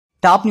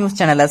Top news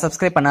சேனலை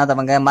subscribe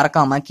பண்ணாதவங்க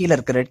மறக்காம கீழ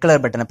இருக்க ரெட்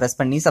கலர் பட்டனை பிரஸ்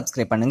பண்ணி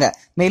சப்ஸ்கிரைப் பண்ணுங்க.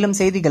 மேலும்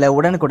செய்திகளை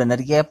உடனுக்குடன்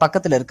அறிய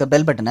பக்கத்துல இருக்க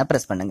பெல் பட்டனை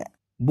பிரஸ் பண்ணுங்க.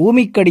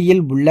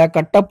 பூமிக்கடியில் உள்ள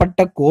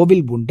கட்டப்பட்ட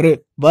கோவில் ஒன்று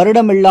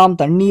வருடமெல்லாம்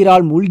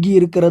தண்ணீரால்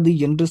மூழ்கியிருக்கிறது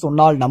என்று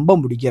சொன்னால் நம்ப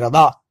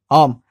முடிகிறதா?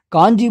 ஆம்,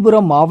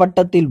 காஞ்சிபுரம்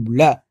மாவட்டத்தில்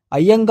உள்ள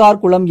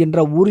அய்யங்கார்குளம் என்ற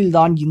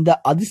ஊரில்தான்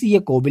இந்த அதிசய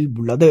கோவில்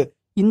உள்ளது.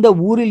 இந்த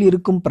ஊரில்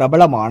இருக்கும்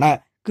பிரபலமான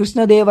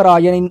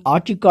கிருஷ்ணதேவராயனின்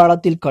ஆட்சி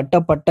காலத்தில்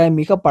கட்டப்பட்ட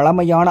மிக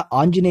பழமையான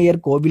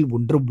ஆஞ்சநேயர் கோவில்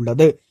ஒன்று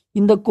உள்ளது.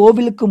 இந்த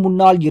கோவிலுக்கு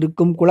முன்னால்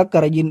இருக்கும்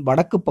குளக்கரையின்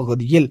வடக்கு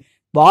பகுதியில்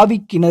வாவி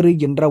கிணறு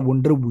என்ற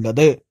ஒன்று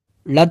உள்ளது.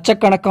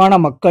 லட்சக்கணக்கான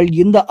மக்கள்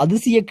இந்த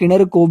அதிசய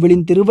கிணறு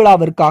கோவிலின்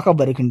திருவிழாவிற்காக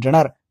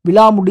வருகின்றனர்.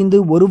 விழா முடிந்து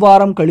ஒரு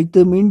வாரம்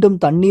கழித்து மீண்டும்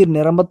தண்ணீர்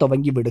நிரம்ப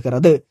துவங்கி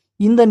விடுகிறது.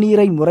 இந்த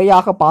நீரை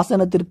முறையாக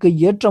பாசனத்திற்கு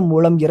ஏற்றம்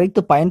மூலம்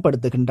இறைத்து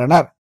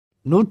பயன்படுத்துகின்றனர்.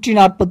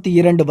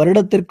 142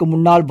 வருடத்திற்கு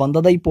முன்னால்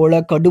வந்ததை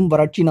போல கடும்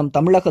வறட்சி நம்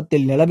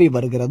தமிழகத்தில் நிலவி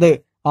வருகிறது.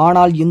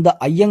 ஆனால் இந்த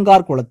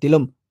அய்யங்கார்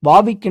குளத்திலும்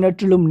வாவி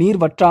கிணற்றிலும் நீர்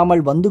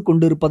வற்றாமல் வந்து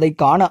கொண்டிருப்பதை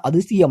காண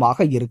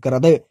அதிசயமாக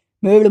இருக்கிறது.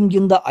 மேலும்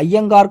இந்த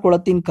அய்யங்கார்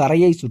குளத்தின்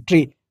கரையை சுற்றி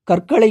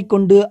கற்களை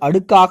கொண்டு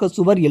அடுக்காக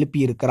சுவர்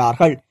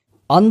எழுப்பியிருக்கிறார்கள்.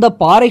 அந்த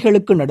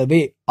பாறைகளுக்கு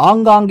நடுவே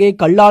ஆங்காங்கே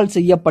கல்லால்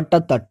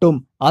செய்யப்பட்ட தட்டும்,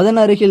 அதன்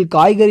அருகில்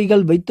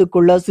காய்கறிகள் வைத்துக்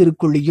கொள்ள சிறு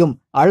குழியும்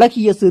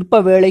அழகிய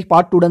சிற்ப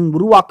வேலைப்பாட்டுடன்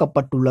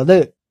உருவாக்கப்பட்டுள்ளது.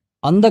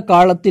 அந்த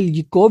காலத்தில்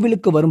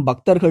இக்கோவிலுக்கு வரும்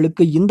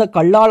பக்தர்களுக்கு இந்த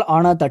கல்லால்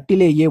ஆன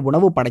தட்டிலேயே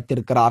உணவு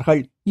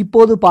படைத்திருக்கிறார்கள்.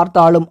 இப்போது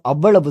பார்த்தாலும்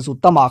அவ்வளவு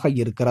சுத்தமாக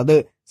இருக்கிறது.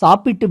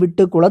 சாப்பிட்டு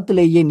விட்டு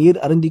குளத்திலேயே நீர்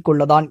அருந்திக்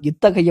கொள்ளதான்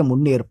இத்தகைய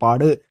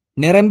முன்னேற்பாடு.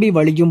 நிரம்பி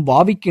வழியும்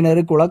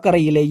வாவிக்கிணறு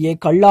குளக்கரையிலேயே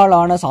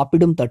கல்லாலான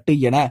சாப்பிடும் தட்டு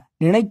என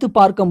நினைத்து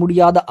பார்க்க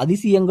முடியாத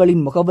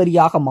அதிசயங்களின்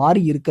முகவரியாக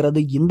மாறி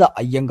இருக்கிறது இந்த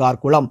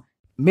அய்யங்கார் குளம்.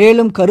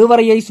 மேலும்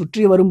கருவறையை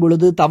சுற்றி வரும்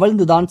பொழுது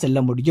தவழ்ந்துதான் செல்ல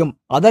முடியும்.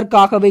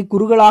 அதற்காகவே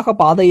குறுகலாக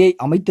பாதையை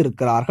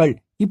அமைத்திருக்கிறார்கள்.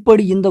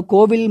 இப்படி இந்த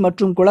கோவில்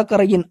மற்றும்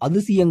குளக்கரையின்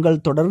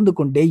அதிசயங்கள் தொடர்ந்து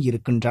கொண்டே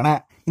இருக்கின்றன.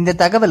 இந்த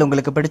தகவல்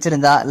உங்களுக்கு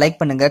பிடிச்சிருந்தா லைக்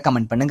பண்ணுங்க,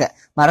 கமெண்ட் பண்ணுங்க.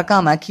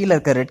 மறக்காம கீழ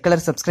இருக்க ரெட்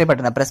கலர் சப்ஸ்கிரைப்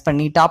பட்டனை பிரஸ்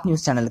பண்ணி டாப்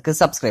நியூஸ் சேனலுக்கு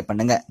சப்ஸ்கிரைப்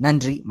பண்ணுங்க.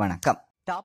 நன்றி, வணக்கம்.